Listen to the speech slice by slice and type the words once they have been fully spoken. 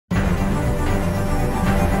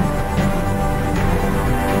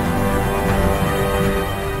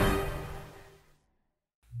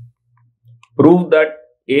Prove that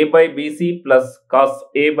A by BC plus cos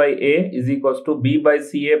A by A is equals to B by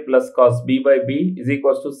CA plus cos B by B is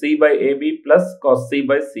equals to C by AB plus cos C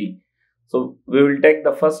by C. So we will take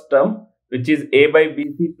the first term, which is A by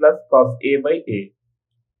BC plus cos A by A.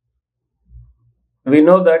 We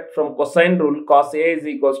know that from cosine rule, cos A is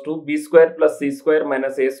equals to B square plus C square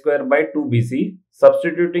minus A square by 2BC.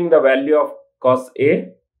 Substituting the value of cos A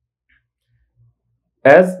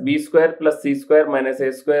as B square plus C square minus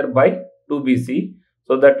A square by 2BC.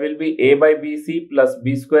 So that will be A by BC plus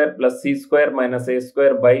B square plus C square minus A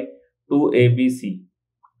square by 2ABC.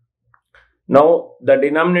 Now the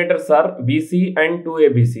denominators are BC and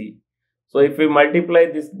 2ABC. So if we multiply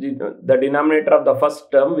this, the denominator of the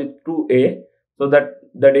first term with 2A, so that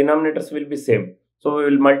the denominators will be same. So we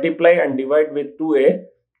will multiply and divide with 2A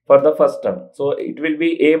for the first term. So it will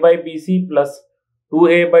be A by BC plus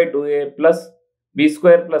 2A by 2A plus B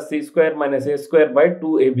square plus C square minus A square by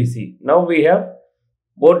 2ABC. Now we have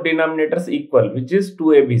both denominators equal, which is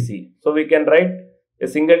 2ABC. So we can write a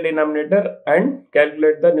single denominator and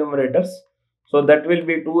calculate the numerators. So that will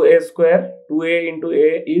be 2A square, 2A into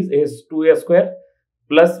A is 2A square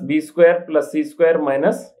plus B square plus C square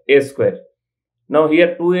minus A square. Now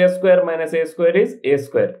here 2A square minus A square is A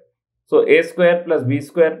square. So A square plus B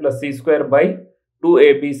square plus C square by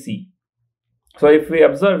 2ABC. So if we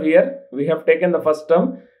observe here, we have taken the first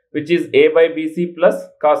term, which is A by BC plus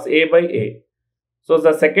cos A by A. So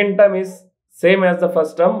the second term is same as the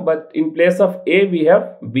first term, but in place of A we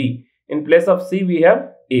have B. In place of C we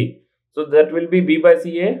have A. So that will be B by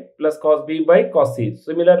CA plus cos B by cos C.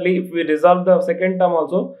 Similarly, if we resolve the second term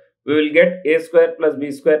also, we will get A square plus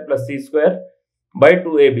B square plus C square by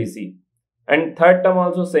 2ABC. And third term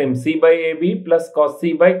also same, C by AB plus cos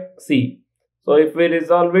C by C. So if we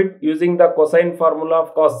resolve it using the cosine formula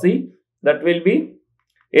of cos C, that will be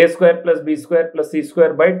A square plus B square plus C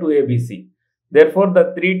square by 2ABC. Therefore,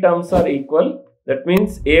 the three terms are equal. That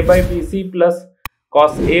means A by BC plus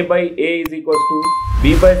cos A by A is equals to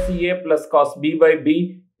B by CA plus cos B by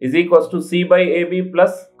B is equals to C by AB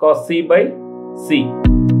plus cos C by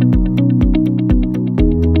C.